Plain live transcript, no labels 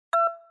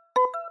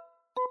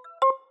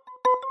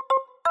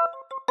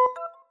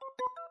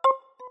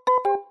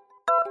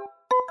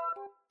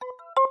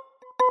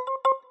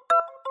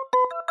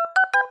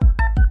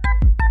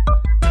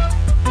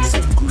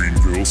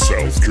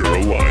South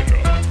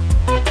Carolina.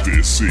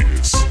 This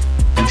is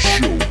the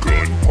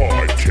Shogun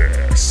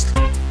Podcast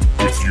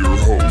with your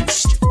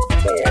host,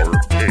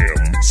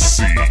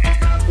 RMC.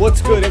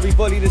 What's good,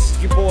 everybody? This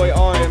is your boy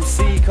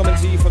RMC coming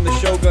to you from the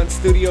Shogun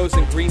Studios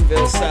in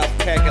Greenville, South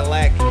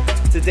Cackalack.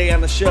 Today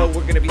on the show,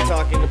 we're going to be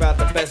talking about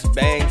the best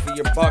bang for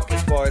your buck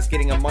as far as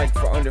getting a mic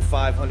for under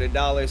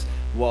 $500.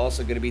 We're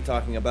also going to be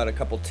talking about a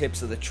couple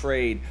tips of the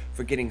trade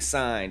for getting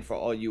signed for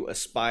all you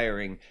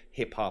aspiring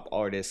hip-hop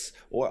artists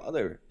or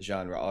other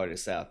genre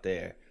artists out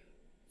there.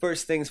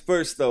 First things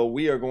first, though,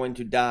 we are going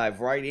to dive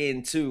right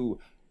into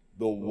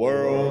the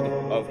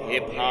world of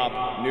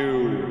hip-hop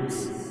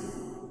news.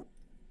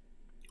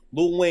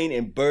 Lil Wayne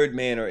and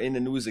Birdman are in the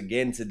news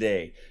again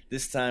today,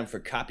 this time for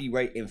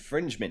copyright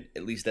infringement.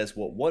 At least that's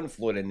what one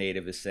Florida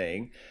native is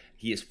saying.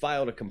 He has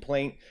filed a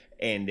complaint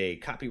and a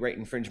copyright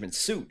infringement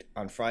suit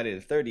on Friday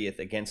the 30th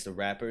against the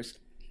rappers.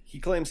 He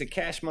claims that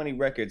Cash Money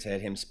Records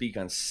had him speak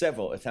on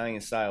several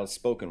Italian-style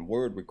spoken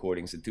word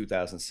recordings in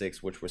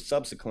 2006, which were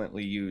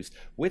subsequently used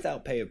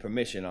without payer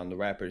permission on the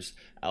rapper's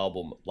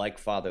album Like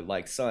Father,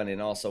 Like Son,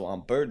 and also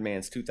on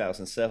Birdman's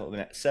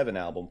 2007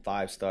 album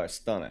 5 Star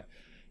Stunner.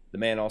 The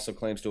man also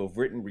claims to have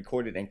written,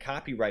 recorded, and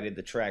copyrighted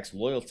the tracks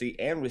Loyalty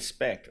and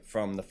Respect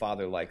from The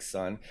Father Like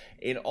Son.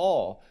 In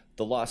all,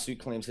 the lawsuit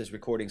claims his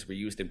recordings were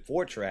used in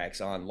 4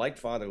 tracks on Like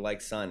Father Like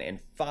Son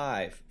and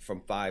 5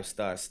 from 5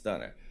 Star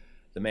Stunner.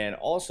 The man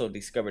also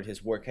discovered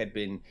his work had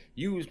been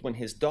used when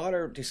his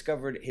daughter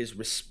discovered his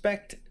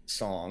Respect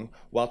song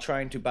while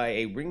trying to buy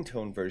a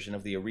ringtone version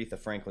of the Aretha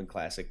Franklin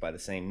classic by the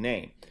same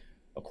name.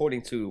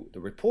 According to the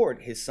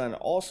report, his son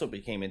also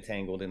became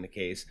entangled in the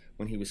case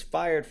when he was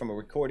fired from a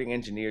recording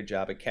engineer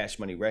job at Cash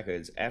Money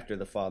Records after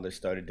the father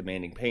started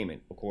demanding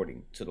payment,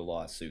 according to the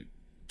lawsuit.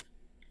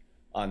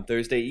 On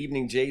Thursday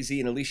evening, Jay-Z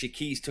and Alicia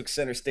Keys took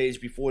center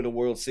stage before the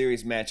World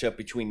Series matchup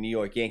between New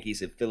York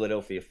Yankees and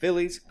Philadelphia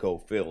Phillies.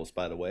 Go Phils,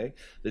 by the way.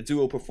 The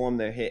duo performed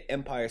their hit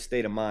Empire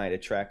State of Mind, a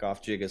track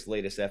off Jigga's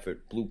latest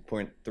effort,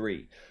 Blueprint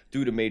 3.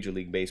 Due to Major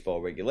League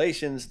Baseball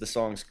regulations, the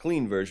song's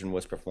clean version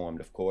was performed,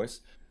 of course.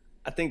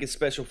 I think it's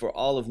special for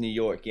all of New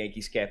York,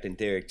 Yankees captain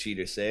Derek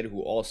Jeter said,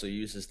 who also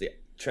uses the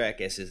track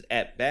as his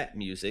at-bat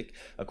music,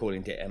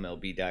 according to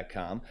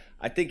MLB.com.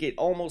 I think it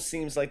almost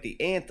seems like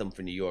the anthem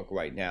for New York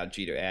right now,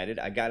 Jeter added.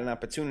 I got an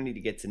opportunity to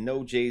get to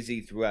know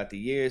Jay-Z throughout the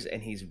years,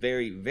 and he's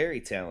very,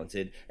 very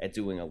talented at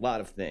doing a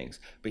lot of things.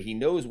 But he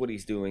knows what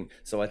he's doing,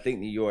 so I think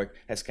New York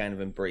has kind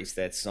of embraced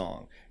that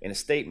song. In a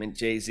statement,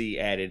 Jay-Z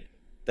added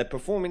that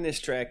performing this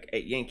track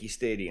at Yankee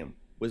Stadium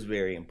was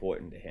very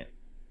important to him.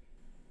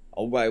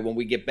 Alright, when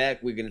we get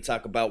back, we're going to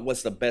talk about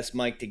what's the best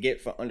mic to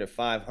get for under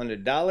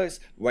 $500.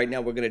 Right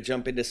now, we're going to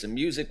jump into some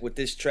music with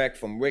this track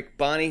from Rick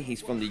Bonney.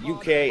 He's from the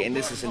UK, and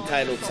this is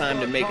entitled Time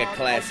to Make a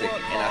Classic,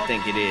 and I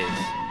think it is.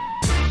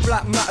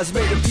 Black matters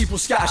made the people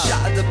scatter,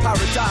 shatter the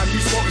paradigm,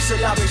 use what we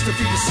syllabics to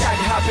feed the skag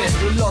habit.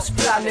 The lost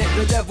planet,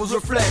 the devil's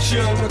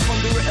reflection, the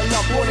conduit of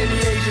love born in the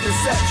age of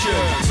deception.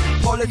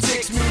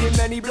 Politics meaning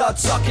many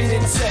blood-sucking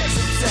insects,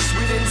 obsessed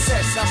with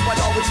incest, that's why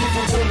Darwin's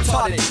people were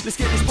retarded. Let's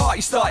get this party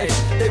started.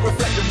 They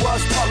reflect the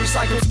worst part,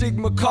 recycle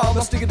stigma,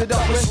 karma, sticking it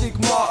up with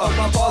stigmata.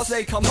 My bars,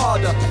 they come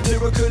harder,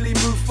 lyrically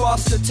move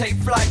faster, take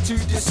flight to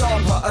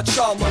disarm her. A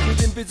charmer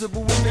with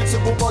invisible,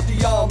 invincible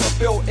body armor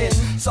built in,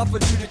 suffer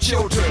due to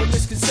children with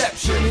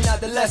misconception. In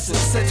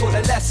adolescence, they taught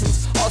their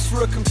lessons. Ask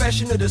for a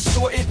confession of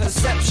distorted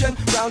perception.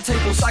 Round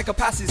table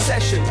psychopath in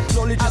session.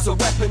 Knowledge is a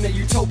weapon, a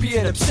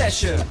utopian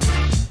obsession. Woo!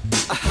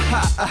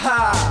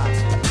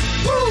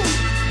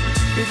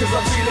 Because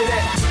I'm feeling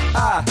it.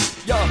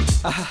 Yo.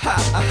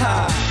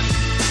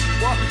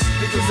 What?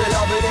 Because they're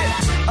loving it.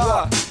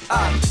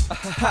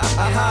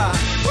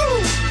 Woo!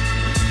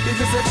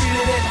 Because they're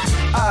feeling it.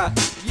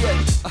 Yeah.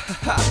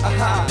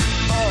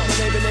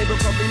 The neighbor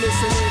probably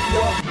listening.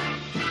 Yo.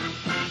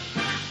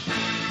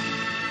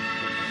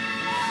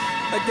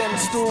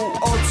 Against all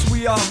odds,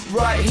 we are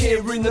right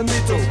here in the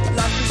middle.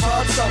 Life is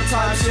hard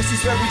sometimes, yes,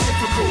 it's very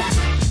difficult.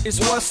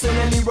 It's worse than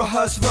any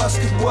rehearsed verse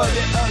could word.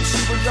 It hurts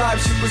you and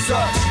drives you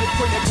berserk to the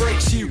point it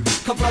breaks you.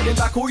 Come flooding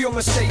back all your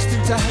mistakes due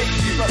to hate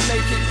you, but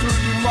make it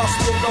through you must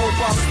build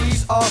robust.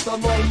 These are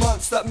the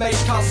moments that make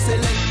us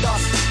elate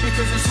us,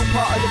 because it's all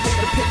part of the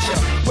bigger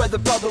picture. Whether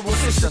brother or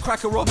sister,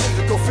 cracker or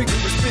nigga, go figure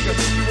it's bigger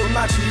than you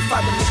imagine. You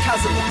fathom the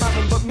chasm of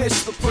mammon, but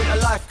miss the point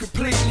of life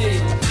completely.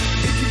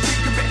 If you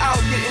think of it out,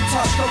 get in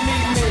touch, don't meet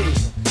me.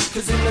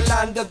 Cause in the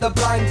land of the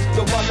blind,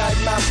 the one-eyed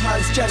man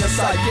plans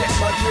genocide. Get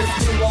my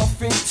drifting off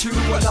into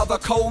another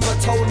coma.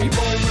 Tony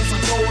Roman's a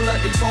roller,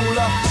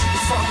 Ebola,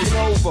 it's fucking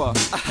over.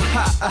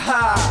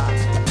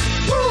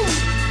 Woo!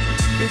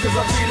 Because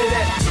I'm feeling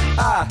it.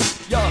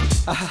 Yo.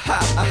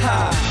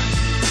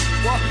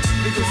 What?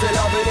 Because they're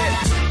loving it.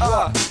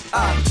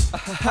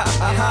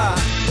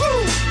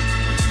 Woo!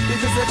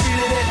 Because they're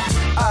feeling it.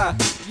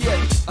 Yeah.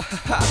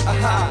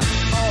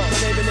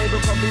 The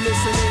neighbor probably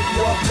listening.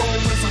 What?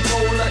 Romans and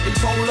roller,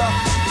 Ebola.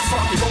 It's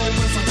fucking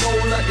Romans and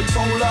roller,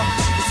 Ebola.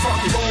 It's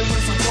fucking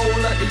Romans and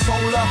roller,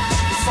 Ebola.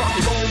 It's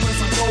fucking Romans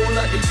and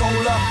roller,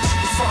 Ebola.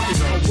 It's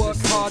fucking I work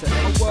hard, yes I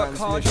work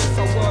hard, yes I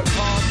work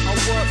hard, yes I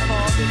work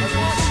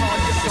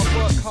hard, yes I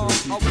work hard,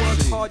 yes I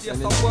work hard, yes I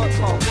work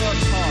hard,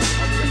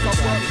 yes I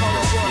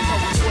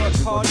work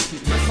hard,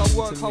 yes I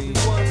work hard, we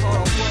work hard, I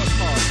work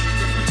hard,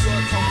 yes we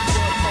work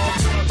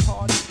hard, work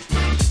hard.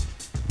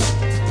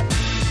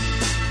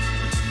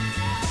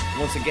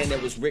 Once again,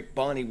 that was Rick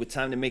Barney with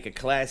Time to Make a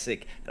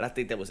Classic, and I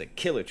think that was a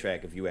killer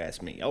track if you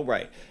ask me. All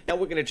right, now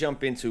we're going to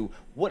jump into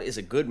what is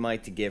a good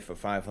mic to get for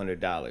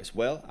 $500.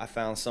 Well, I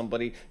found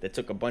somebody that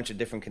took a bunch of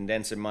different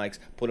condenser mics,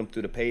 put them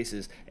through the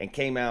paces, and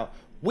came out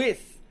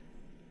with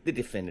the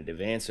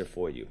definitive answer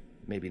for you.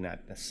 Maybe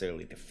not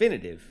necessarily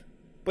definitive,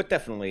 but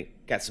definitely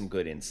got some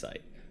good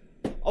insight.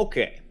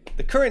 Okay,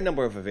 the current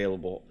number of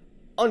available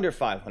under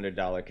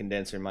 $500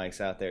 condenser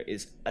mics out there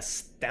is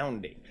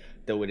astounding.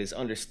 Though it is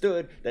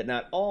understood that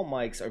not all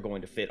mics are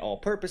going to fit all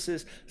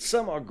purposes,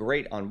 some are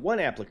great on one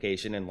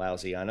application and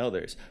lousy on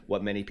others.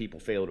 What many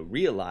people fail to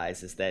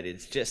realize is that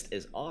it's just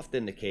as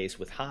often the case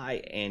with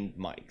high-end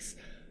mics.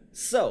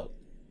 So,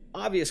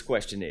 obvious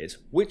question is,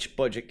 which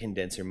budget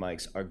condenser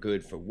mics are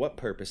good for what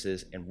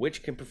purposes and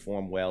which can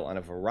perform well on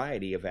a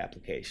variety of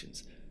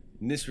applications?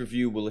 In this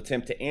review, we'll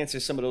attempt to answer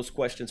some of those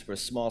questions for a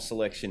small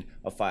selection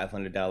of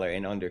 $500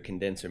 and under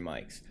condenser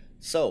mics.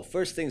 So,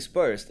 first things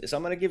first is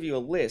I'm going to give you a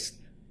list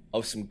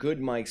of some good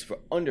mics for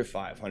under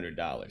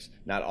 $500.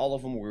 Not all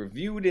of them were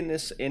reviewed in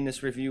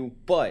this review,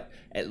 but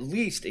at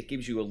least it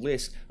gives you a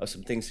list of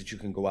some things that you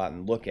can go out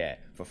and look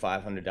at for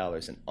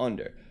 $500 and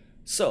under.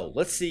 So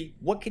let's see,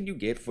 what can you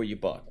get for your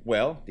buck?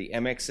 Well, the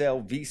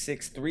MXL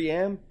V6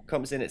 3M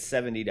comes in at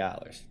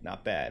 $70.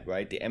 Not bad,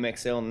 right? The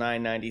MXL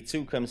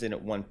 992 comes in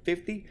at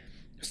 $150.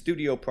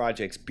 Studio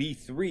Projects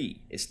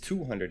B3 is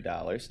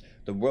 $200.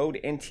 The Rode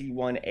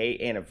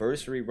NT1A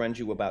Anniversary runs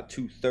you about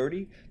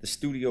 $230. The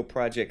Studio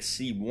Project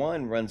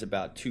C1 runs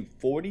about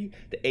 $240.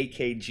 The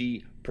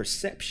AKG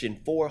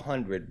Perception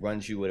 400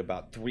 runs you at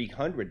about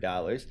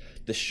 $300.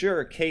 The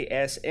Shure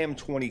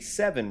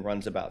KS-M27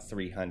 runs about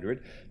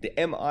 $300. The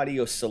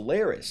M-Audio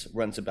Solaris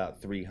runs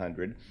about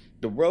 $300.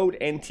 The Rode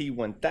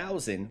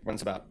NT1000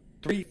 runs about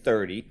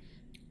 $330.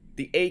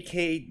 The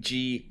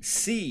AKG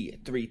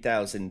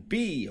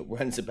C3000B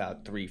runs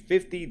about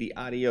 $350. The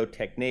Audio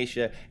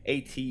Technica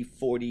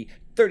AT40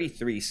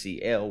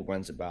 33CL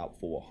runs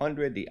about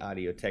 $400. The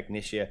Audio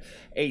Technica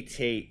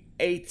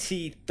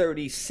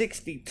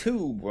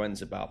AT3062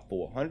 runs about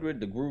 $400.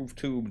 The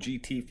GrooveTube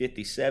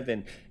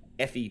GT57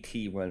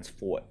 FET runs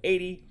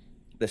 $480.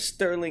 The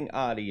Sterling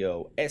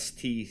Audio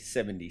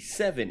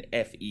ST77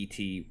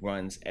 FET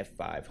runs at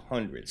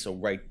 $500. So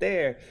right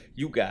there,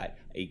 you got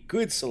a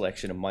good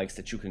selection of mics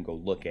that you can go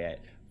look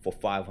at for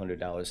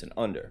 $500 and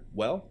under.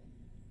 Well,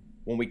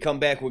 when we come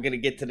back, we're going to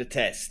get to the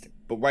test.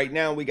 But right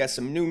now, we got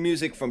some new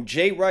music from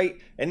Jay Wright,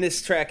 and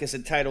this track is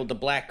entitled The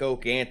Black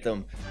Oak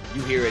Anthem.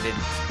 You hear it on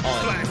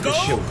the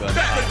Shogun.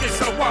 Back against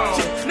the wall,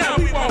 now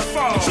we won't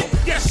fall.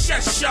 Yes,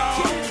 yes,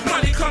 y'all.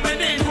 Money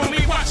coming in,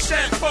 homie, watch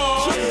that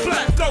fall.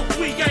 Black Oak,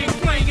 we ain't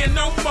playing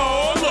no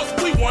more. Look,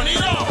 we want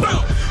it all.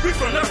 We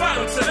from the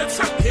bottom to the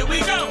top, here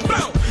we go.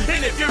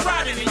 And if you're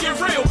riding and you're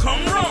real,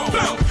 come roll.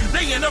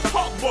 They in the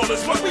park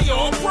ballers, but we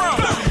all pro.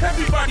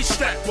 Everybody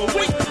strapped, but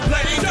we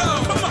let it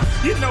go.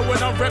 You know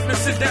when I'm reppin',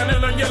 sit down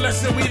and learn your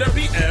lesson. We the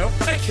BL,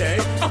 okay,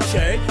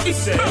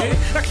 easy.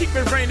 I keep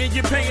it raining,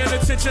 you paying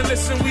attention.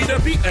 Listen, we the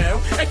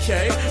BL,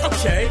 okay,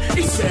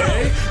 easy.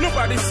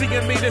 Nobody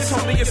seeing me, this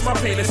homie is my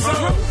penis.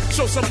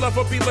 Show some love,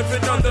 I'll be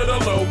living under the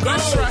logo.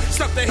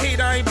 Stop the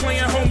hate, I ain't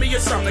playing, homie,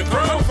 it's time to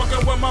grow.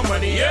 Fucking with my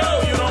money,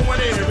 yo, you don't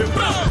wanna hear it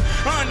blow.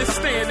 I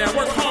understand that,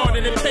 work hard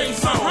and it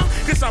pays on.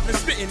 Cause I've been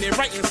spitting and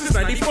writing since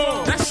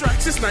 94. That's right,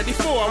 since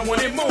 94, I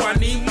wanted more, I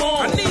need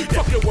more.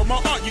 Fucking with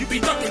my art, you be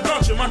ducking,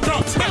 dodging my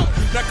dogs. Now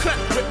clap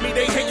with me,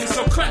 they hating,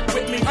 so clap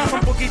with me.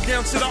 I'm boogie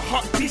down to the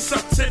heart, peace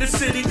up to the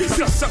city.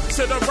 Peace up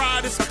to the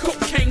riders,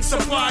 cocaine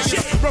suppliers.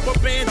 Rubber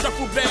band,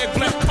 duffel bag,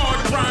 black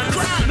card grind.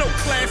 No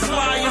class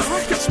liars,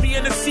 catch me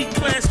in the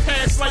C-class,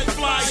 pass like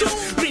flyers.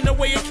 Lean the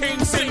way it came,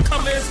 same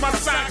color as my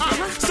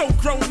socket. So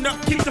grown up,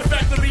 keep the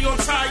factory on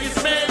tires,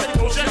 man.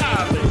 Close your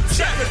eyelids,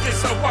 jack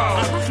against the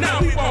wall. Now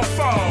we won't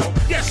fall.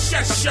 Yes,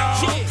 yes,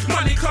 y'all.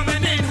 Money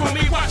coming in,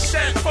 homie, watch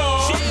that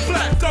fall.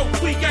 Black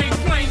Oak, we ain't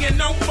playing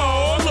no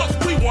more. Look,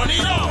 we want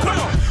it all. Come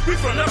on, we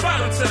from the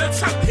bottom to the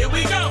top, here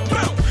we go.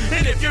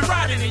 And if you're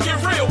riding and you're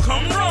real,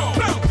 come roll.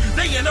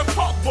 They in the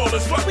park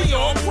ballers, but we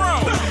all pro.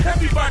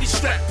 Everybody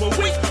strapped, but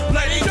we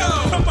let it go.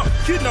 Come on,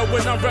 you know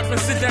when I'm reppin',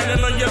 sit down and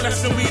learn your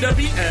lesson. We the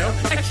BL,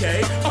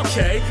 okay,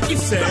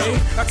 easy.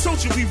 I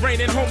told you we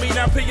raining, homie,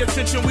 now pay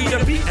attention. We the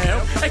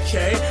BL,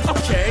 okay,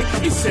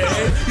 easy.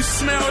 You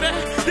smell that?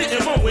 The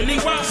MO in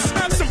EY.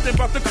 Something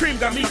about the cream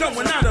got me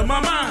going out of my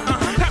mind.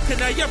 How can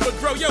I ever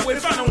grow, yo,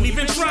 if I don't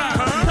even try?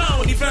 I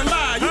don't even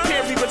lie, you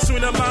can't read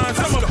between the lines.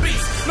 I'm a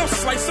beast, no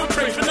slice, I'm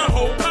craving the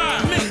whole pie.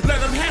 Let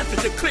them have it,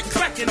 the click,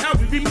 clacking, how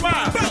we reply.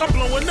 I'm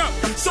blowing up,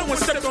 someone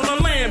stepped on a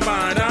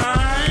landmine.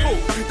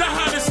 The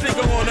hottest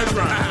nigga on the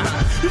grind.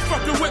 You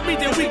fucking with me? me,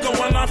 then we go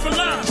line for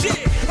line.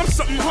 I'm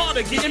something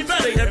harder, getting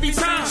better every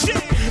time.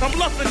 I'm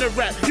loving the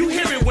rap, you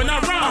hear it when I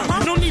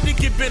rhyme. No need to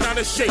get bent out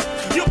of shape,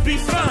 you'll be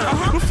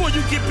fine. Before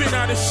you get bent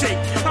out of shape,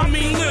 I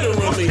mean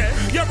literally.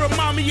 You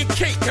remind me of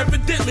cake,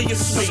 evidently it's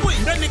sweet.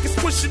 That nigga's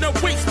pushing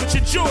up weights, but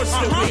your jaw's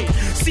still weak.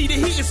 See the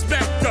heat is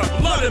backed up,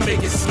 love to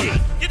make it ski.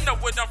 You know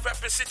what I'm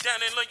rapping, sit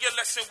down and learn your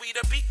lesson. We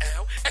the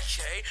BL,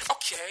 okay,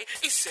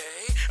 easy.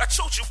 I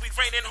told you we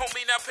raining,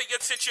 homie, now pay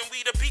attention.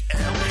 We the BL,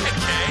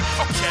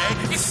 okay,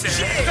 easy.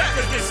 Back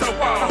against the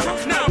wall,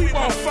 now we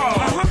won't fall.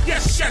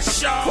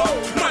 Yes, y'all.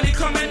 Money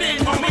coming in,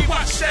 homie,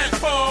 watch that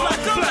fall.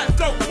 Black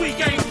goat, we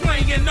ain't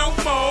playing no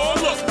more.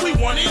 Look, we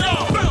want it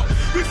all.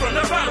 We from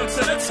the bottom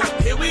to the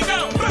top, here we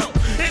go.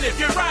 And if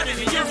you're riding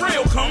and you're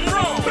real, come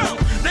wrong.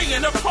 They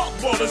in the park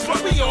ballers,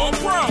 but we all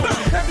pro.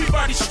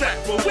 Everybody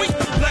strapped, but we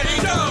let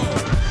it go.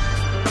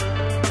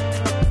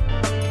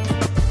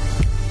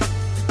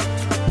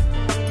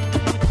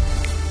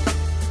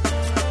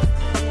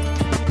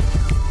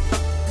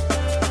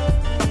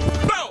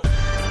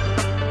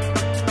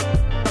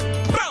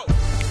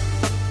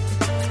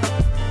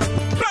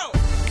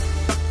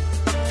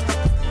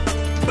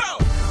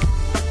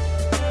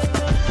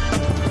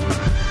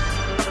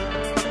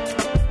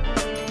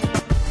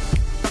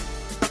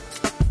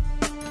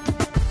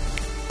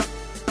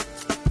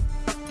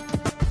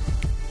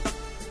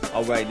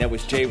 Alright, that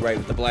was Jay Wright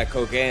with the Black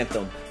Coke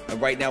Anthem.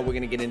 And right now we're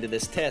going to get into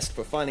this test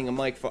for finding a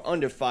mic for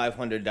under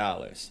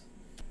 $500.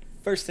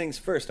 First things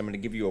first, I'm going to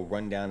give you a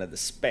rundown of the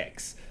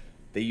specs.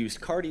 They used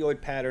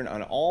cardioid pattern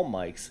on all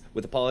mics,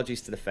 with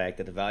apologies to the fact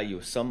that the value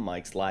of some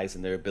mics lies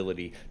in their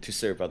ability to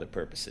serve other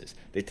purposes.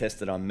 They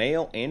tested on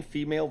male and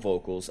female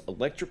vocals,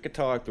 electric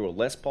guitar through a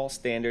Les Paul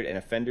Standard and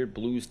a Fender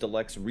Blues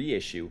Deluxe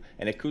reissue,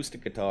 and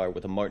acoustic guitar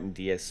with a Martin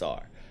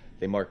DSR.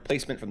 They marked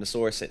placement from the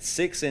source at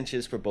 6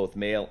 inches for both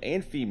male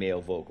and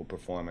female vocal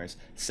performers,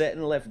 set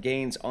and left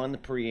gains on the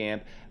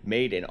preamp,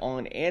 made an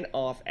on and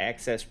off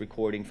access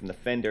recording from the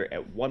Fender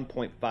at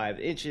 1.5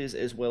 inches,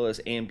 as well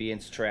as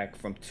ambience track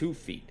from 2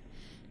 feet.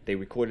 They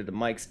recorded the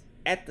mics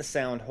at the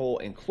sound hole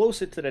and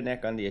closer to the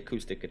neck on the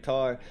acoustic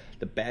guitar.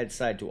 The bad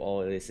side to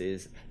all of this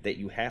is that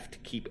you have to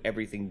keep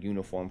everything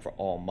uniform for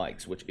all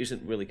mics, which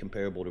isn't really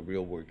comparable to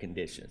real world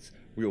conditions.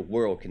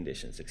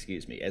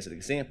 As an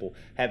example,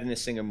 having the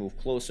singer move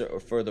closer or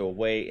further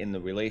away in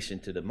the relation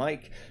to the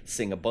mic,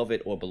 sing above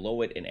it or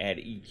below it, and add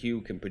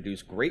EQ can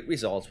produce great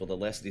results with a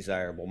less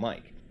desirable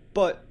mic.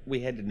 But we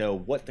had to know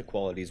what the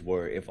qualities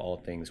were if all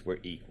things were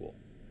equal.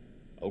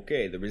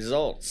 Okay, the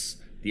results.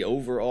 The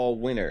overall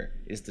winner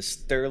is the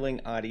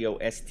Sterling Audio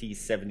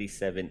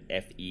ST77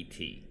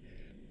 FET.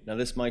 Now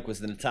this mic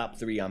was in the top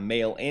 3 on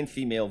male and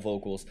female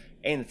vocals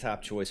and the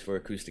top choice for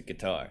acoustic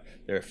guitar.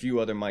 There are a few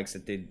other mics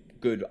that did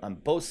good on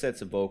both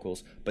sets of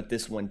vocals, but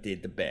this one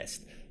did the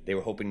best. They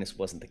were hoping this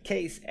wasn't the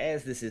case,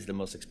 as this is the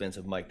most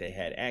expensive mic they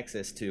had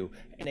access to,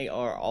 and they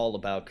are all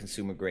about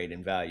consumer grade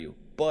and value.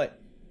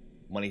 But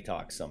money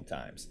talks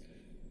sometimes.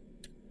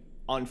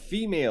 On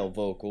female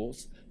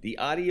vocals, the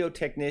Audio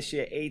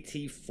Technica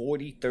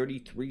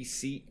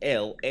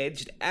AT4033CL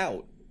edged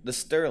out the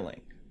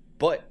Sterling,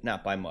 but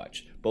not by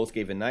much. Both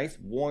gave a nice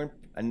warmth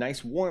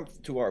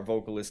to our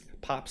vocalist,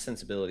 pop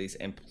sensibilities,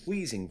 and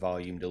pleasing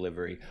volume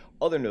delivery.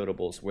 Other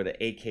notables were the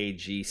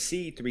AKG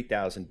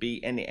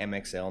C3000B and the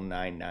MXL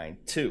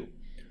 992.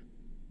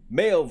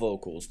 Male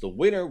vocals, the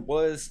winner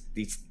was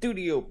the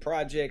Studio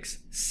Projects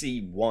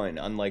C1.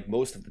 Unlike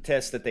most of the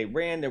tests that they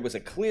ran, there was a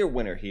clear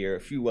winner here.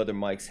 A few other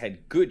mics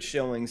had good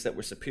showings that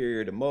were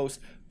superior to most,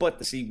 but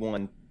the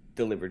C1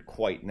 delivered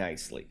quite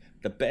nicely.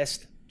 The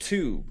best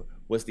tube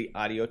was the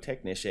Audio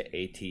Technica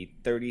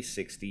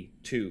AT3060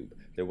 tube.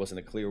 There wasn't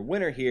a clear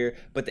winner here,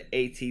 but the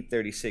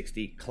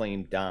AT3060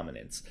 claimed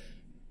dominance.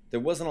 There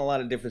wasn't a lot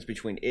of difference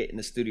between it and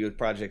the Studio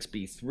Projects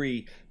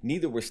B3.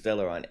 Neither were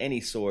stellar on any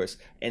source,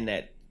 and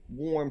that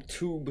warm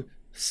tube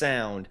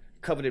sound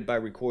coveted by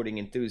recording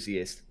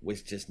enthusiasts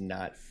was just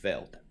not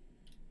felt.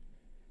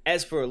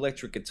 As for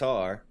electric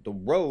guitar, the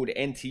Rode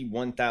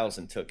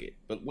NT1000 took it.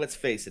 But let's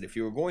face it, if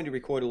you were going to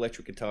record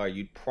electric guitar,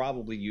 you'd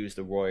probably use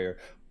the Royer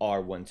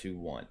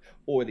R121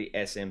 or the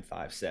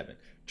SM57.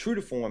 True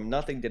to form,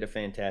 nothing did a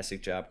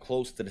fantastic job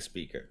close to the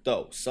speaker,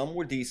 though some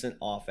were decent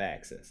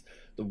off-axis.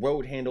 The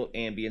Rode handled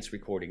ambience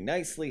recording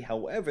nicely.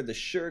 However, the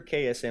Shure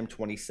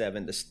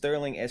KSM27, the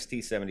Sterling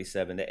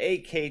ST77, the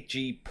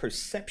AKG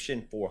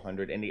Perception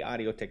 400, and the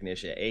Audio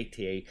Technica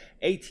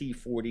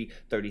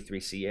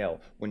AT4033CL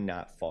were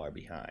not far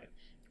behind.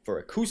 For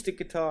acoustic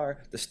guitar,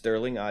 the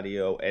Sterling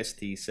Audio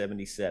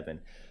ST77,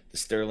 the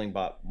Sterling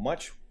brought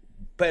much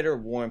better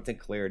warmth and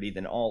clarity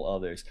than all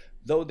others,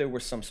 though there were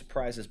some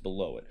surprises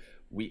below it.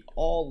 We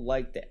all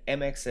liked the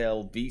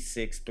MXL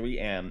V6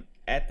 3M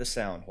at the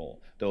sound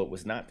hole, though it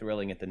was not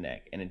thrilling at the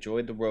neck, and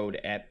enjoyed the Rode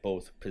at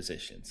both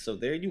positions. So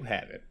there you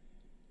have it.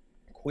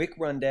 Quick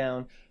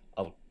rundown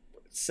of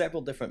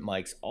several different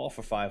mics, all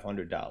for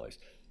 $500.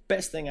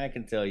 Best thing I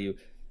can tell you,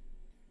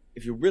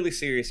 if you're really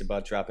serious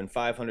about dropping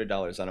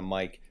 $500 on a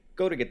mic,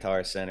 go to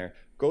Guitar Center,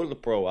 go to the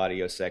Pro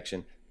Audio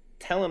section,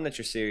 tell them that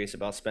you're serious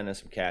about spending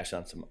some cash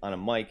on a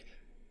mic.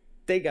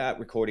 They got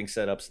recording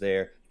setups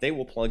there. They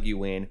will plug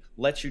you in,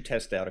 let you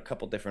test out a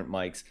couple different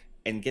mics,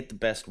 and get the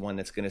best one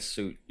that's going to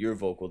suit your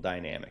vocal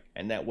dynamic.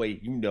 And that way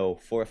you know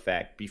for a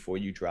fact before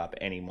you drop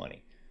any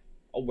money.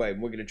 All right,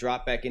 we're going to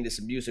drop back into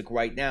some music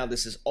right now.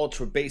 This is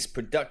Ultra Bass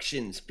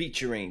Productions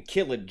featuring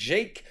Killer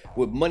Jake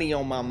with Money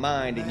on My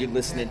Mind, and you're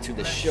listening to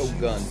the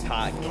Shogun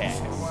Podcast.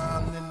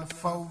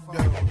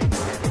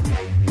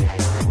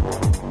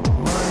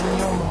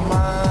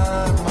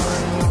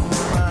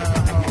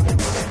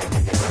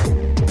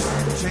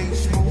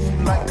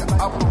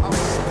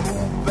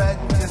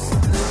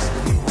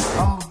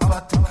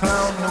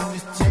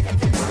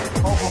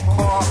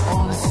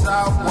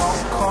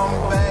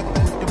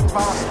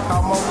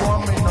 I'm a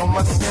woman on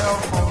my cell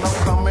phone, I'm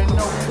coming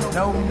over.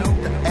 No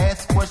need to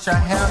ask what she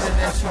handled,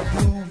 that she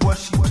do what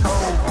she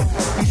told.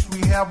 Each we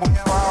have a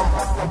problem.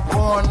 I'm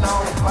going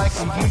off like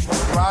a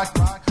Houston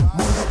Rocket.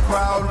 Move the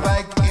crowd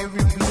like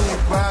every being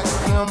rock.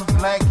 Him,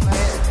 black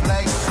hat,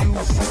 black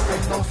shoes,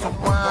 sipping on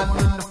some wine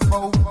in the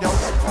photo.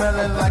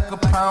 Smelling like a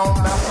pound,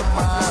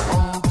 mastermind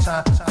on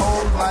time.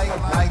 Cold like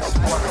ice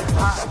water,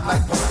 hot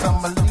like the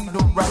summer.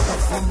 Little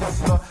rockets in the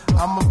floor.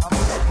 I'm a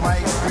beat,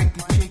 might break a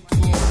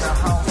chicken in the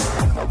house.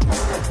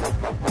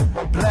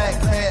 Black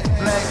hat,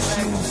 black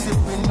shoes,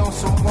 sipping on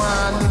some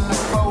wine in the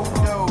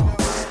photo.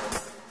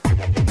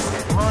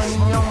 Money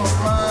on my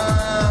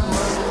mind,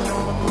 money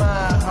on my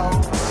mind, ho.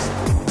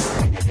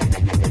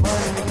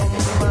 Money on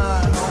my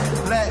mind, ho.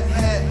 Black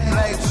hat,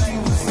 black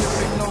shoes,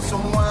 sipping on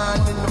some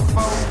wine in the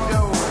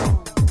photo.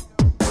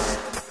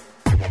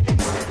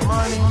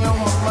 Money on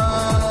my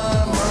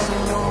mind,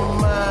 money on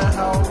my mind,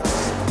 ho.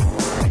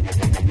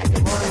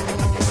 Money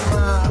on my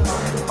mind, ho.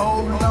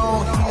 Hold on,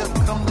 here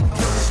come the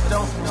killers,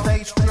 don't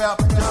stay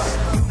strapped up.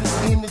 You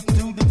begin to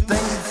do the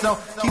things, so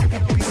keep the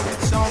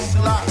beats on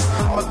lock.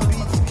 Cause my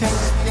beats can't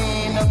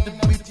stand up, the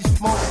bitches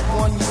smoke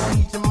one, you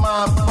need your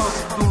mind fuck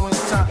doing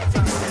time.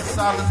 This is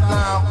solid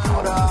line,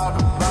 put her out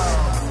of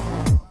bounds.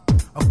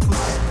 I put the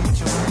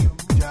bitch on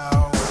mute,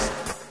 y'all.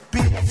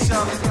 Bitch,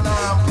 solid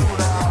line, put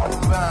her out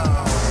of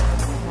bounds.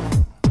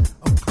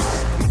 I put the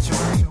bitch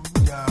on mute,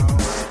 y'all.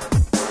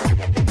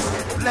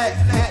 Black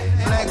hat,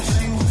 black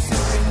shoes,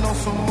 sipping on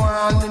some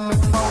wine in the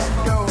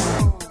photo.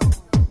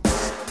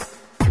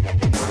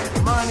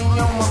 Money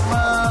on my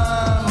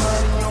mind,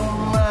 money on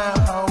my mind,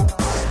 ho.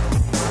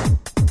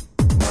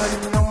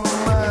 Money on my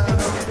mind,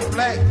 ho.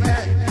 Black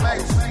hat, black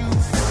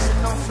shoes,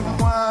 sipping on some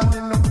wine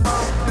in the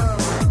photo.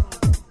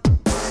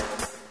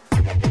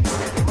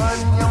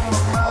 Money on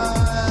my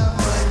mind,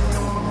 money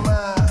on my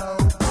mind, ho.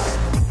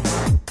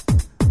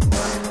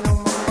 Money on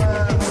my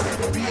mind,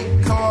 ho. Big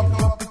car,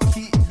 bumper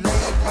kit,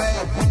 laid back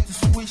with the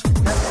switch.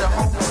 That's the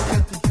hope,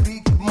 get the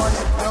big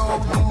money, though.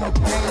 In the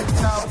game,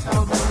 top,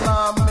 throw the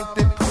line, make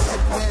that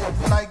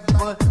like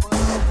but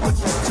what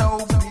you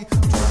told me.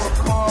 Do a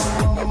car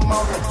in your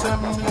mouth, turn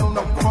me on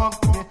the crunk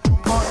me.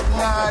 Punk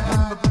night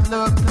in the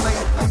blood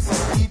plate. This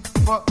is deep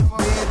fuck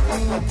bad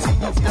thing till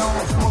you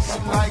don't smoke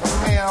it like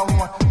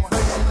marijuana.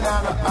 Breaking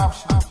out of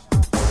options.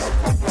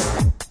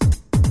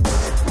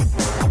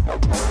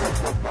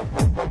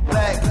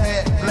 Black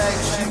hat, black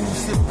shoes,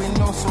 sipping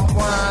on some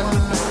wine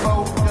in the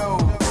photo.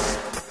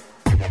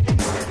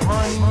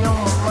 Money on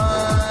my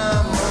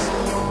mind,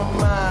 money on my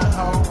mind,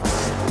 ho.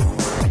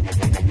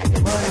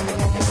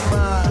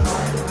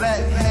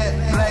 Black hat,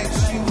 black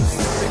shoes,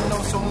 sipping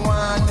on some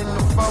wine in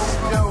the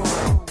photo.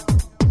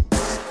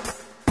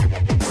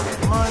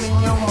 Money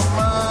on my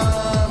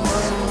mind,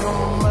 money on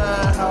my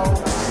mind, ho.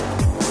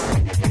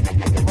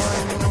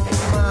 Money on my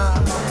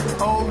mind, ho.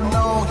 Hold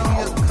on,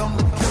 here come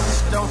the killers,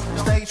 don't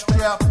stay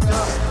strapped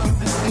up. You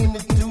begin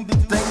to do the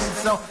things,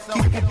 so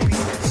keep the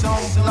beats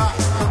on lock.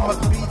 Cause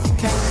my beats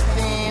can't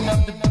stand up,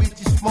 the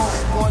bitches smoke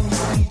one, you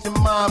need your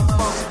mind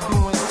fuck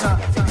doing time.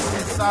 This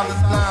is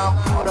solid line,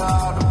 put her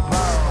out of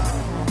bounds.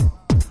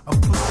 I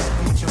put the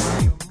bitch on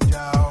mute,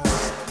 y'all.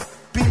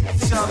 Bitch,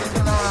 solid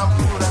line,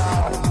 put her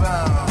out of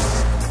bounds.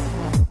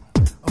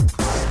 I put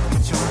the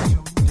bitch on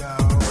mute,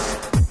 y'all.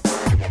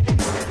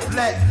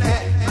 Black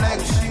hat, black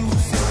shoes,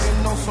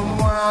 sipping on some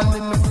wine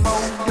in the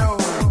photo.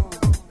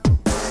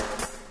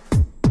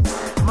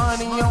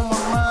 Money on my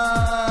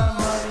mind,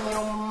 money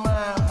on my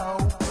mind, ho.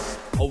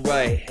 All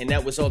right, and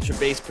that was Ultra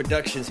Bass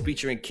Productions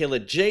featuring Killer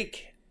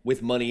Jake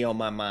with Money on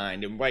My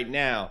Mind. And right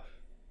now,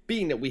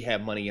 being that we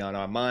have money on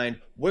our mind,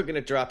 we're going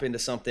to drop into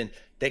something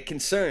that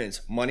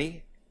concerns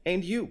money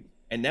and you,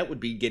 and that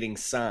would be getting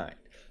signed.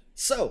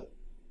 So,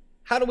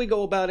 how do we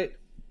go about it?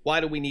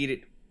 Why do we need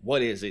it?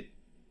 What is it?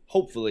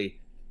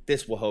 Hopefully,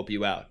 this will help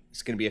you out.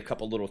 It's going to be a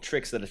couple little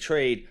tricks of the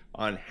trade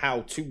on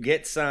how to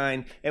get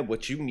signed and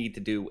what you need to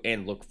do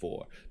and look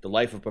for. The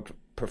life of a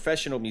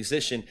professional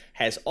musician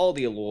has all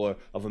the allure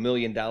of $1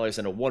 million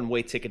and a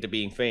one-way ticket to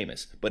being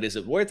famous. But is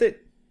it worth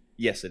it?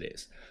 Yes, it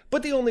is.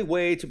 But the only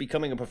way to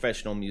becoming a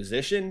professional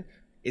musician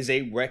is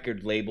a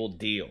record label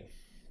deal.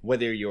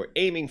 Whether you're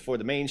aiming for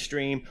the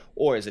mainstream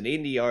or as an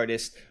indie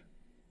artist,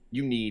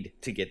 you need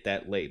to get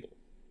that label.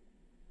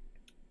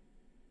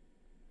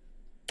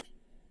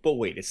 But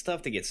wait, it's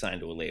tough to get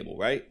signed to a label,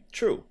 right?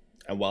 True.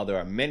 And while there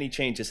are many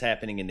changes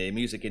happening in the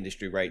music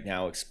industry right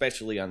now,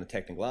 especially on the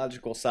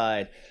technological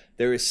side,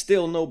 there is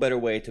still no better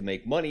way to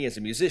make money as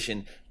a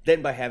musician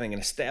than by having an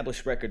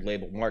established record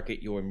label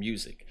market your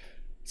music.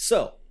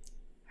 So,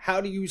 how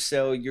do you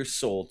sell your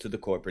soul to the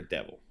corporate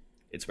devil?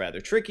 It's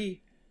rather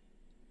tricky,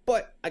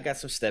 but I got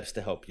some steps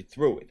to help you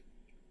through it.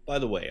 By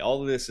the way,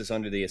 all of this is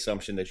under the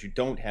assumption that you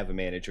don't have a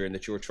manager and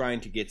that you're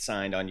trying to get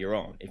signed on your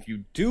own. If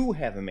you do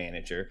have a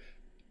manager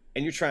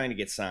and you're trying to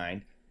get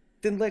signed,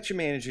 then let your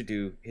manager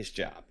do his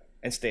job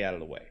and stay out of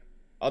the way.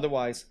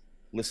 Otherwise,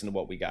 listen to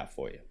what we got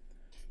for you.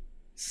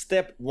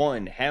 Step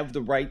 1, have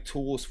the right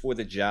tools for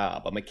the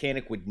job. A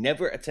mechanic would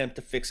never attempt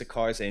to fix a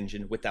car's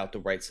engine without the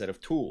right set of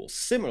tools.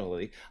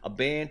 Similarly, a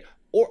band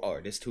or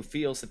artist who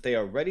feels that they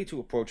are ready to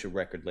approach a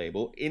record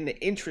label in the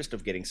interest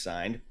of getting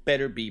signed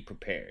better be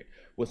prepared.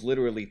 With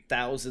literally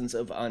thousands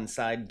of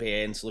unsigned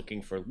bands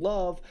looking for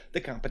love,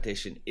 the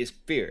competition is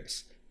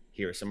fierce.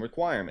 Here are some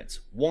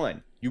requirements.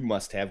 1, you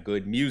must have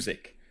good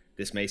music.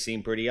 This may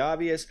seem pretty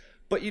obvious,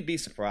 but you'd be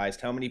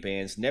surprised how many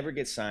bands never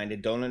get signed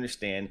and don't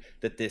understand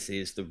that this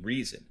is the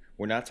reason.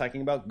 We're not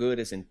talking about good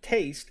as in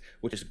taste,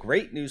 which is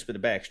great news for the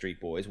Backstreet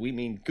Boys. We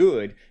mean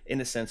good in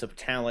the sense of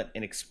talent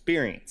and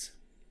experience.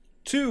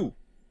 2,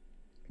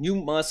 you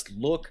must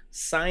look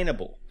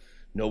signable.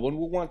 No one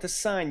will want to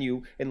sign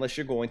you unless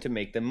you're going to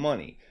make them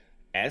money.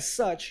 As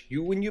such,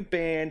 you and your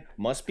band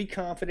must be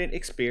confident,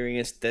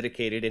 experienced,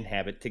 dedicated, and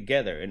have it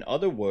together. In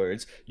other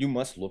words, you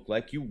must look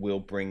like you will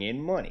bring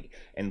in money.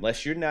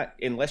 Unless you're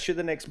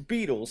the next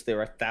Beatles, there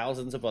are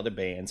thousands of other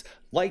bands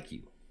like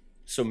you.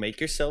 So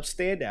make yourself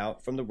stand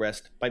out from the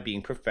rest by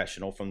being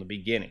professional from the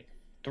beginning.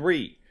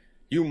 3,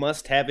 you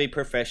must have a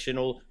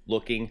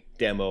professional-looking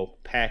demo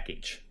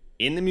package.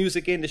 In the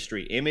music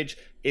industry, image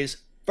is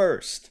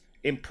first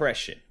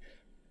impression.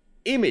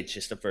 Image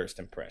is the first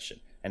impression,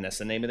 and that's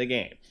the name of the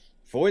game.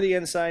 For the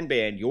unsigned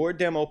band, your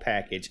demo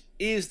package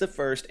is the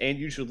first and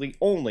usually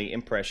only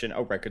impression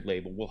a record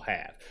label will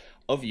have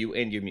of you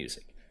and your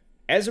music.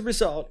 As a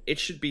result, it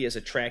should be as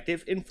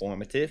attractive,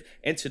 informative,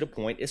 and to the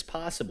point as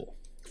possible.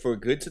 For a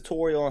good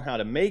tutorial on how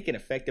to make an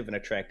effective and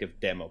attractive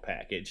demo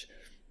package,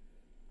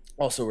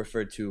 also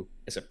referred to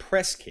as a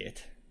press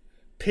kit,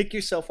 pick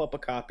yourself up a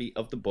copy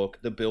of the book,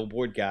 The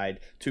Billboard Guide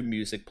to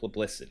Music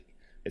Publicity.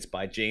 It's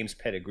by James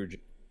Pettigrew.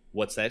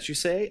 What's that you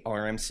say?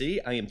 RMC,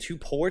 I am too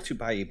poor to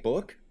buy a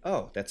book?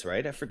 Oh, that's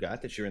right, I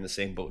forgot that you're in the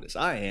same boat as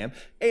I am,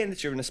 and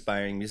that you're an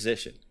aspiring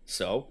musician.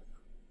 So,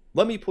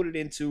 let me put it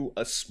into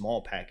a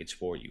small package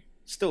for you.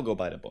 Still go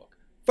buy the book.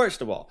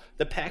 First of all,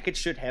 the package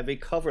should have a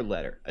cover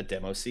letter, a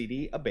demo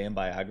CD, a band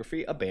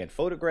biography, a band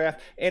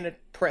photograph, and a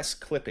press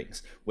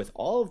clippings. With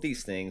all of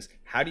these things,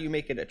 how do you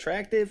make it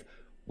attractive?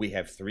 We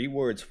have 3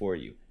 words for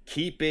you.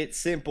 Keep it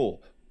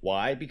simple.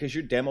 Why? Because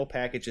your demo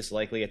package is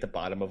likely at the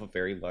bottom of a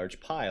very large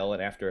pile,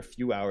 and after a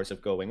few hours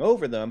of going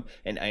over them,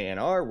 an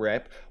A&R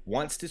rep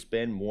wants to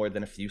spend more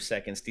than a few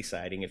seconds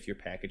deciding if your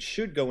package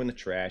should go in the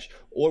trash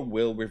or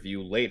will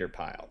review later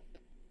pile.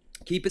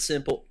 Keep it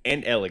simple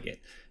and elegant.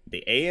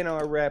 The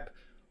A&R rep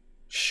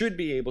should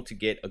be able to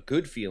get a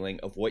good feeling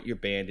of what your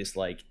band is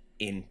like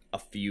in a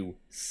few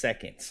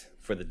seconds.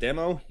 For the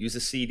demo, use a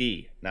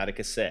CD, not a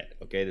cassette.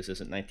 Okay, this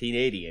isn't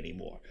 1980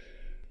 anymore.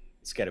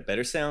 It's got a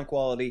better sound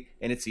quality,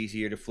 and it's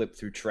easier to flip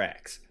through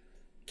tracks.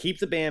 Keep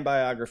the band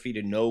biography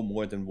to no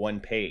more than 1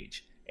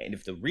 page. And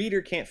if the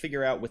reader can't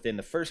figure out within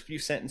the first few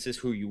sentences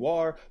who you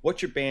are,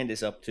 what your band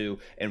is up to,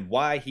 and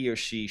why he or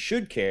she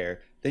should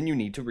care, then you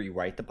need to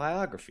rewrite the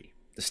biography.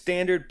 The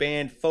standard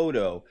band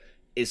photo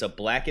is a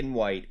black and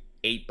white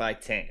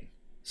 8x10.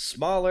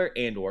 Smaller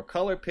and or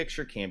color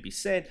picture can be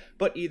sent,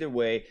 but either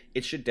way,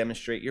 it should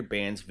demonstrate your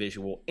band's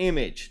visual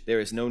image. There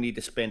is no need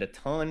to spend $1.5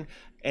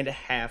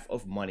 tons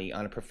of money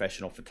on a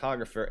professional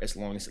photographer as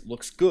long as it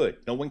looks good.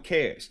 No one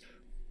cares.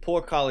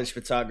 Poor college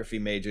photography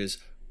majors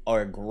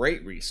are a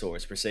great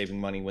resource for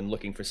saving money when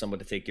looking for someone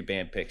to take your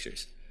band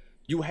pictures.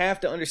 You have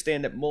to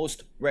understand that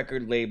most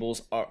record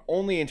labels are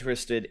only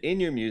interested in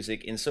your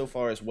music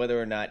insofar as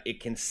whether or not it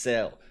can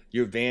sell.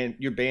 Your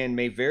band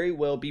may very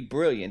well be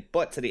brilliant,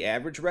 but to the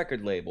average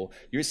record label,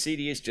 your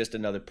CD is just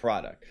another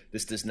product.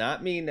 This does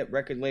not mean that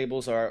record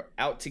labels are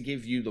out to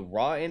give you the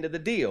raw end of the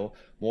deal.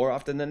 More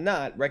often than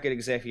not, record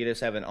executives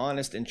have an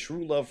honest and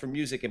true love for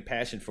music and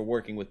passion for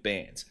working with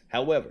bands.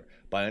 However,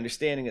 by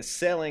understanding that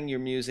selling your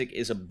music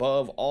is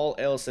above all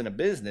else in a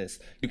business,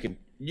 you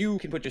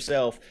can put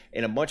yourself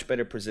in a much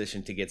better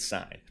position to get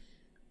signed.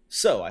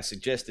 So, I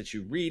suggest that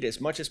you read as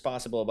much as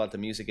possible about the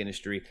music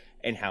industry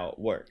and how it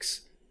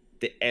works.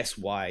 The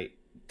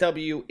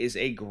SYW is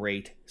a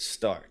great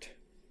start.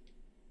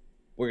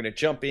 We're going to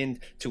jump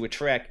into a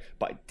track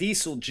by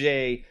Diesel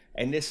J,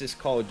 and this is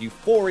called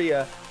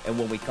Euphoria, and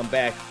when we come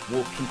back,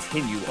 we'll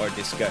continue our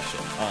discussion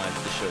on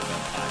the Shogun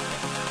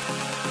Podcast.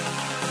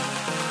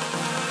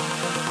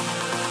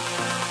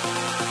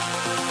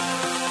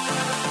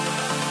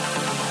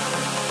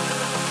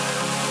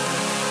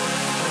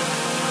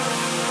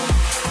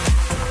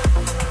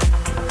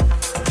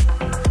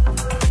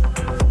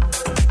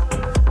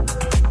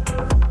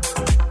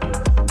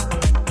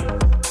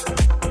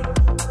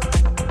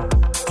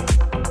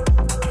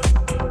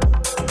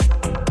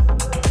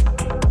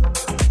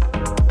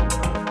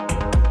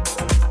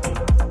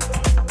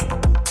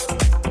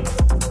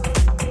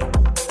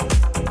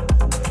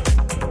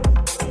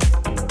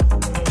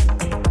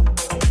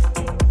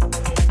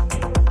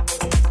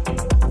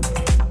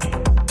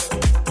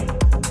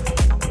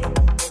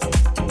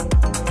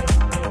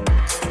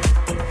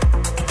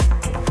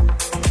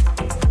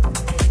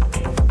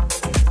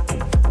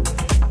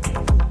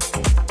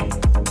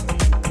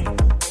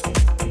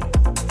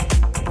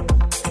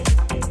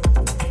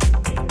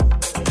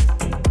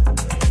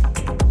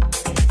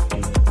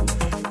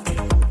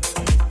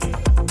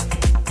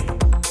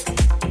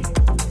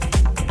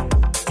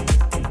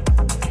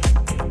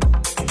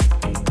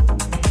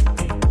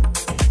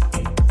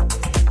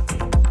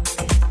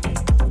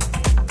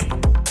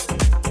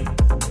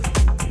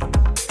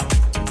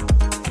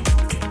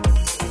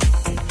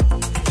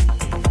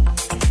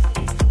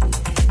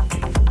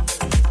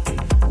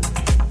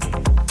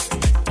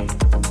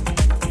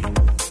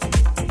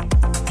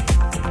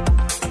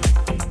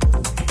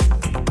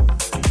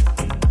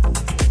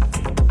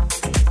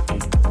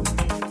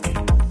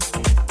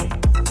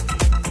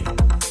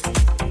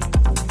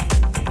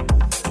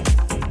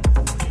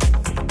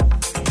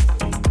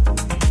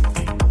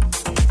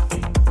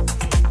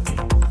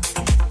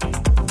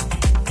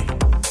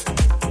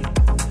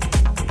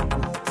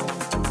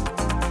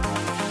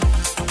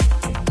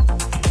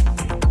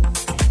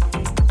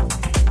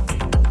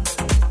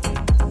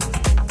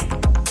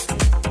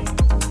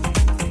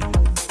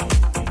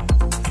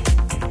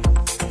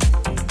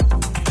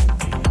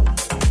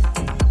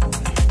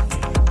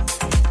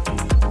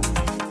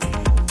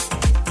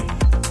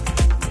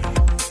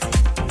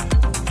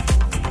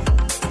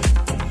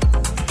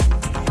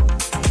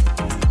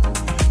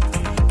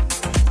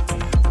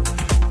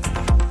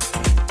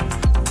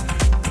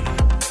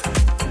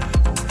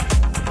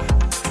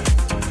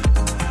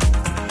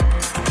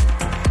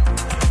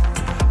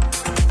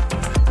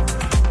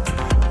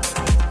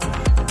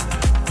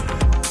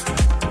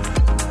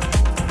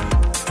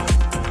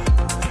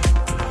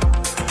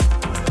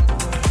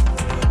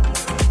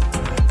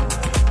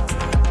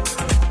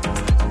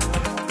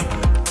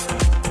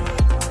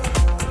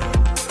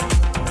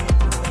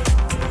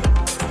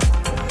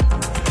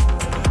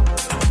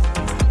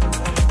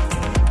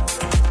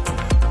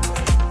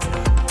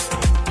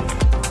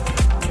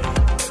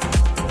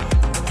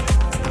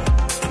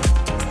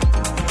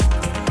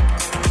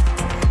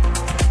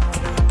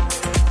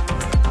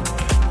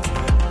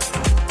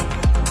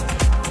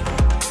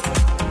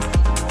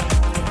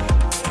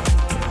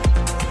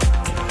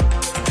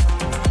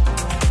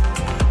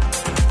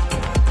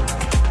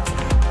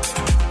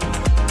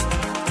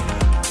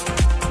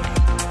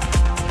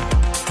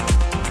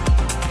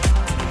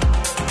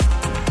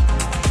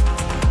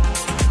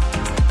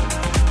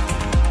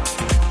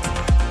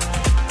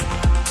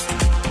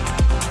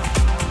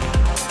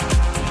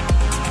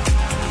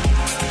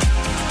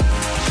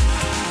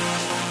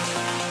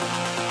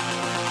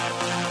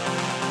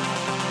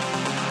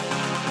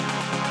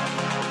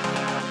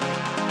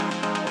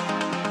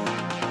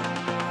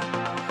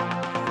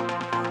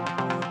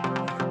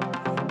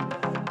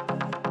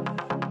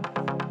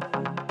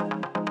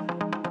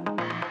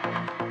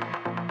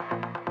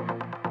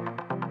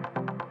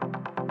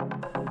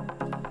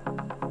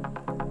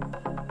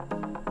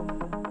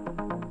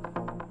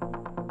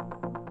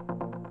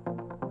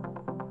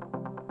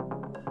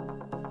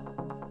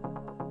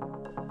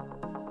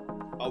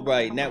 All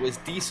right, and that was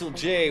Diesel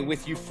J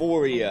with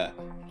Euphoria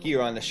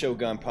here on the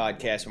Shogun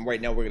Podcast. And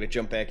right now we're going to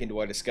jump back into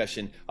our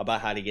discussion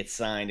about how to get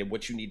signed and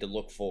what you need to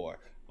look for.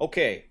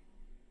 Okay,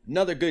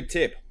 another good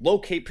tip.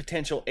 Locate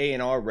potential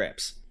A&R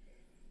reps.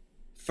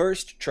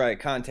 First, try a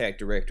contact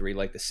directory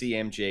like the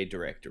CMJ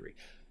directory.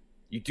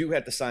 You do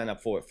have to sign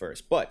up for it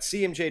first, but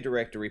CMJ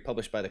directory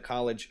published by the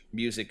College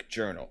Music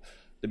Journal,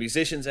 the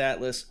Musician's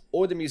Atlas,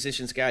 or the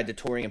Musician's Guide to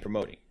Touring and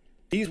Promoting.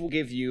 These will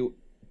give you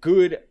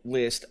good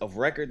list of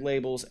record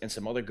labels and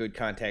some other good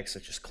contacts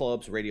such as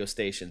clubs, radio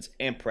stations,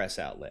 and press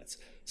outlets.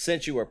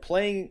 Since you are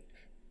playing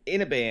in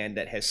a band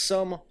that has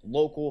some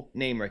local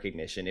name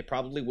recognition, it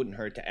probably wouldn't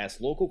hurt to ask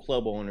local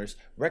club owners,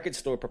 record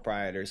store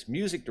proprietors,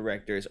 music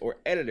directors, or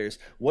editors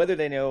whether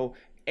they know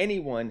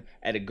anyone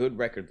at a good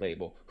record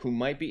label who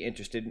might be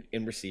interested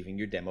in receiving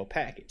your demo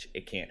package.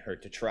 It can't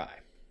hurt to try.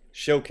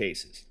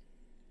 Showcases.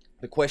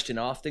 The question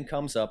often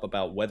comes up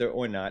about whether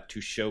or not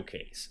to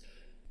showcase.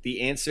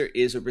 The answer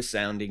is a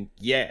resounding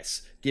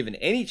yes. Given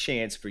any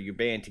chance for your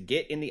band to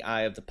get in the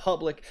eye of the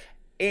public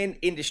and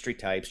industry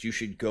types, you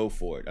should go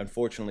for it.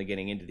 Unfortunately,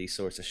 getting into these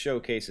sorts of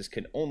showcases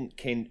can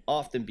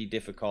often be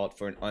difficult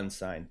for an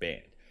unsigned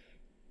band.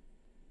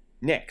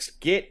 Next,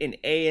 get an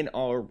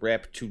A&R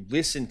rep to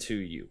listen to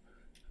you.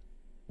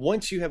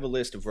 Once you have a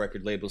list of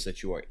record labels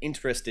that you are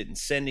interested in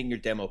sending your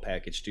demo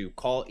package to,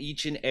 call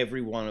each and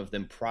every one of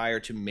them prior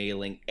to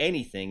mailing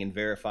anything and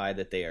verify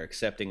that they are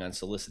accepting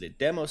unsolicited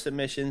demo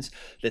submissions,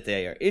 that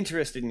they are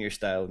interested in your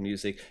style of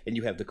music, and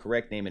you have the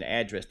correct name and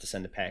address to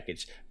send the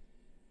package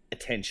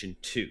attention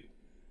to.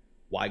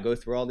 Why go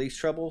through all these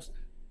troubles?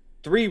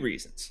 3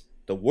 reasons.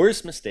 The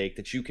worst mistake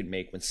that you can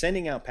make when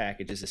sending out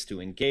packages is to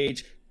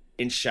engage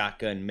in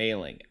shotgun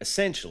mailing.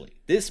 Essentially,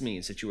 this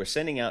means that you are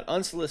sending out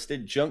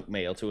unsolicited junk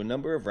mail to a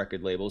number of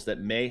record labels that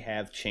may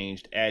have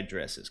changed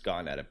addresses,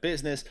 gone out of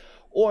business,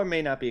 or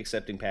may not be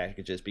accepting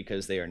packages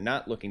because they are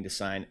not looking to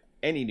sign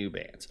any new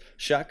bands.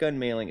 Shotgun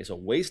mailing is a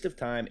waste of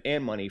time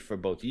and money for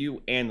both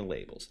you and the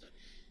labels.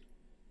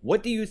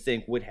 What do you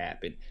think would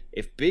happen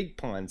if Big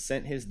Pun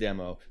sent his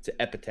demo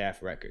to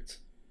Epitaph Records?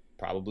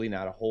 Probably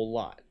not a whole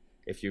lot.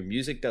 If your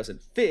music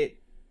doesn't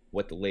fit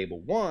what the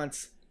label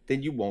wants,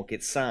 then you won't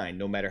get signed,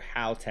 no matter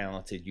how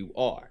talented you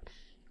are.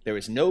 There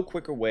is no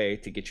quicker way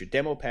to get your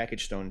demo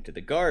package thrown into the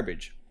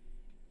garbage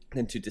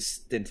than to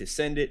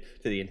send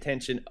it to the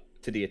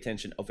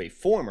attention of a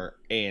former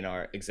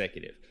A&R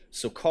executive.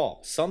 So call.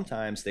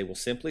 Sometimes they will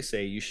simply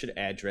say you should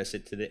address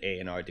it to the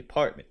A&R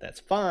department. That's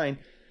fine.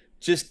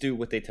 Just do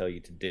what they tell you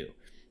to do.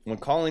 When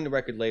calling the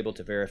record label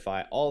to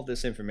verify all of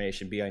this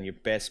information, be on your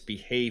best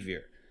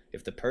behavior.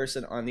 If the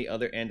person on the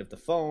other end of the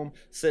phone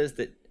says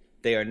that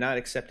they are not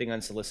accepting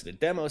unsolicited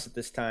demos at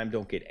this time,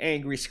 don't get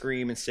angry,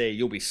 scream, and say,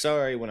 "You'll be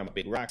sorry when I'm a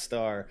big rock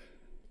star."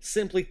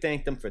 Simply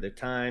thank them for their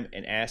time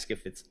and ask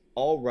if it's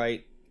all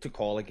right to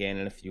call again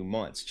in a few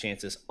months.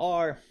 Chances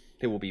are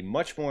they will be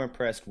much more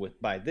impressed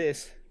by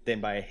this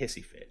than by a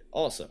hissy fit.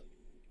 Also,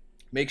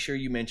 make sure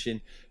you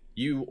mention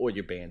you or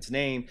your band's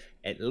name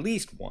at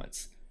least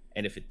once,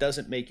 and if it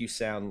doesn't make you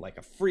sound like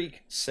a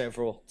freak,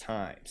 several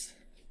times.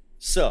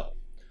 So,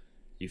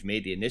 you've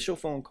made the initial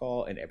phone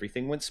call and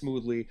everything went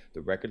smoothly.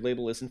 The record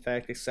label is in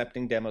fact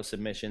accepting demo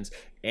submissions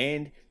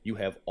and you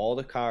have all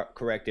the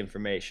correct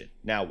information.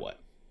 Now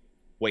what?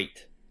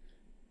 Wait.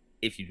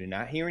 If you do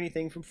not hear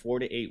anything from 4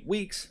 to 8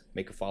 weeks,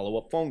 make a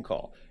follow-up phone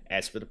call.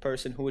 Ask for the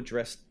person who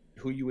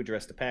you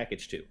addressed the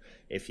package to.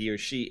 If he or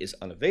she is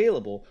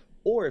unavailable,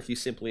 or if you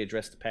simply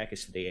address the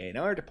package to the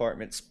A&R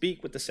department,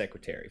 speak with the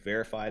secretary.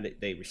 Verify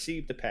that they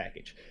received the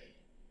package,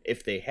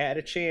 if they had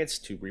a chance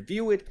to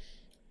review it,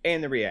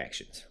 and the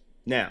reactions.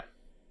 Now,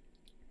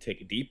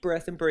 take a deep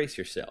breath and brace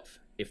yourself.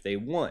 If they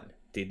 1,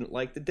 didn't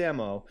like the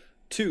demo,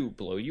 2,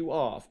 blow you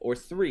off, or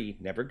 3,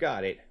 never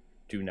got it,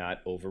 do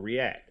not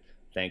overreact.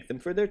 Thank them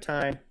for their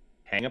time,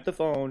 hang up the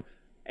phone,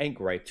 and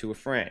gripe to a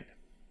friend.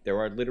 There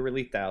are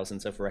literally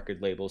thousands of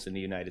record labels in the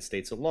United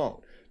States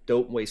alone.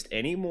 Don't waste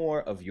any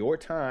more of your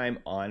time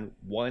on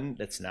one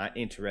that's not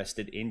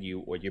interested in you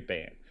or your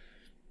band.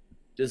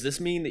 Does this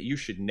mean that you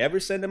should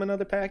never send them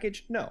another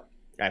package? No.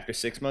 After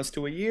 6 months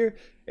to a year,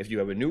 if you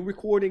have a new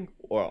recording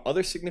or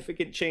other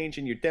significant change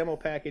in your demo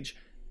package,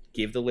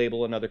 give the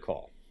label another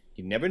call.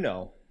 You never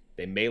know.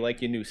 They may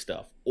like your new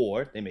stuff,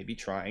 or they may be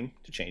trying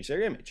to change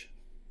their image.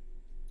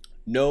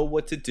 Know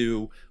what to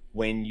do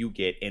when you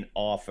get an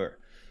offer.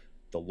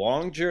 The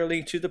long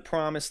journey to the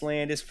promised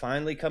land is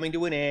finally coming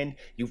to an end.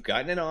 You've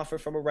gotten an offer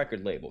from a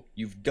record label.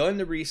 You've done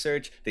the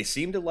research. They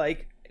seem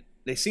like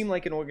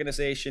an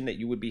organization that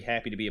you would be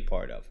happy to be a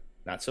part of.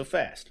 Not so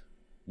fast.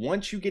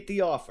 Once you get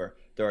the offer,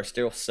 there are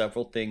still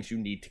several things you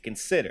need to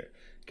consider.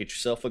 Get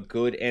yourself a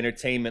good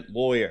entertainment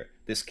lawyer.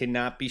 This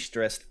cannot be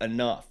stressed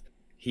enough.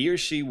 He or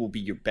she will be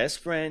your best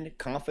friend,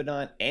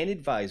 confidant, and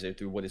advisor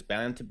through what is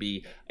bound to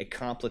be a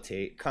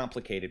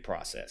complicated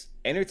process.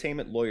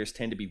 Entertainment lawyers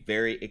tend to be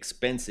very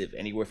expensive,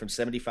 anywhere from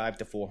 $75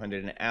 to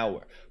 $400 an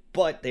hour,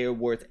 but they are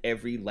worth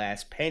every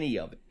last penny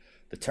of it.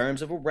 The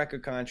terms of a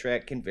record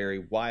contract can vary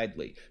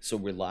widely, so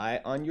rely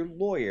on your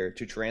lawyer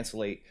to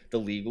translate the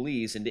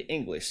legalese into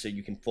English so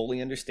you can fully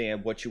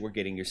understand what you are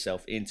getting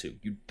yourself into.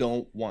 You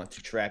don't want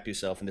to trap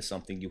yourself into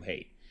something you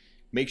hate.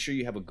 Make sure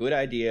you have a good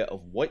idea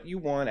of what you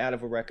want out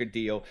of a record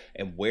deal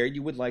and where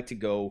you would like to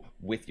go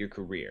with your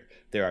career.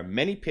 There are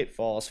many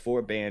pitfalls for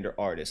a band or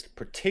artist,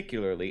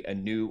 particularly a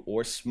new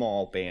or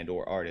small band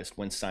or artist,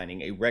 when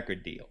signing a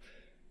record deal.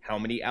 How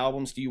many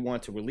albums do you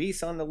want to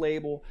release on the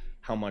label?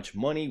 How much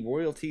money,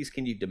 royalties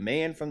can you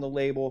demand from the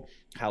label?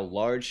 How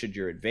large should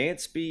your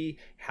advance be?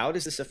 How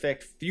does this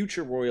affect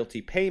future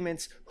royalty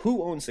payments?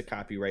 Who owns the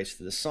copyrights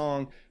to the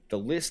song? The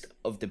list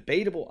of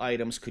debatable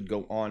items could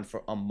go on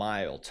for a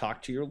mile.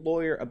 Talk to your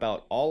lawyer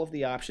about all of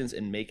the options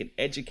and make an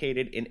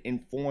educated and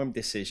informed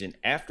decision.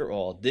 After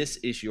all, this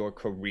is your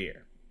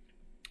career.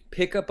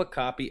 Pick up a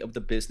copy of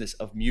The Business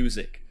of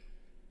Music.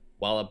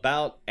 While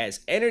about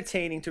as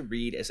entertaining to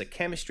read as a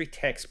chemistry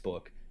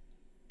textbook,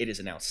 it is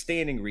an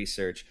outstanding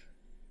resource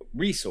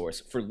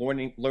for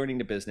learning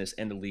the business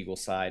and the legal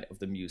side of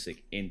the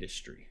music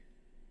industry.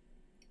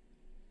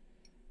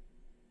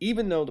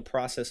 Even though the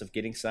process of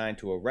getting signed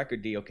to a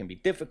record deal can be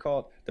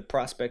difficult, the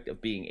prospect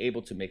of being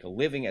able to make a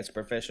living as a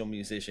professional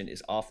musician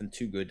is often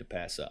too good to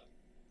pass up.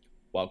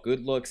 While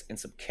good looks and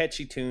some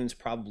catchy tunes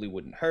probably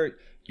wouldn't hurt,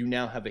 you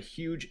now have a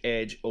huge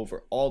edge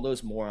over all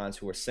those morons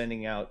who are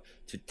sending out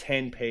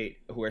 10-page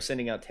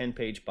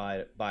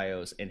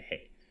bios. And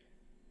hey,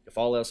 if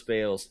all else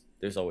fails,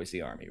 there's always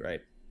the army,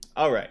 right?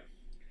 All right.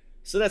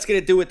 So that's going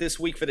to do it this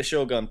week for the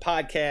Shogun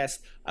Podcast.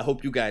 I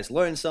hope you guys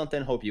learned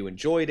something. Hope you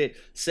enjoyed it.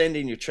 Send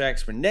in your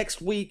tracks for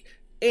next week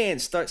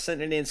and start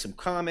sending in some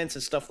comments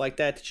and stuff like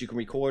that you can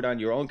record on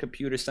your own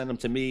computer. Send them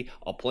to me.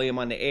 I'll play them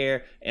on the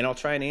air, and I'll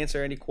try and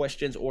answer any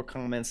questions or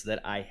comments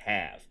that I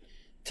have.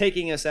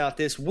 Taking us out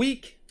this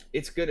week,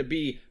 it's going to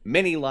be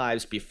Many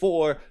Lives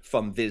Before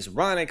from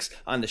Vizronix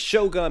on the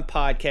Shogun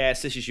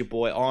Podcast. This is your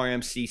boy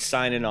RMC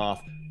signing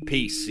off.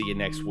 Peace. See you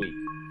next week.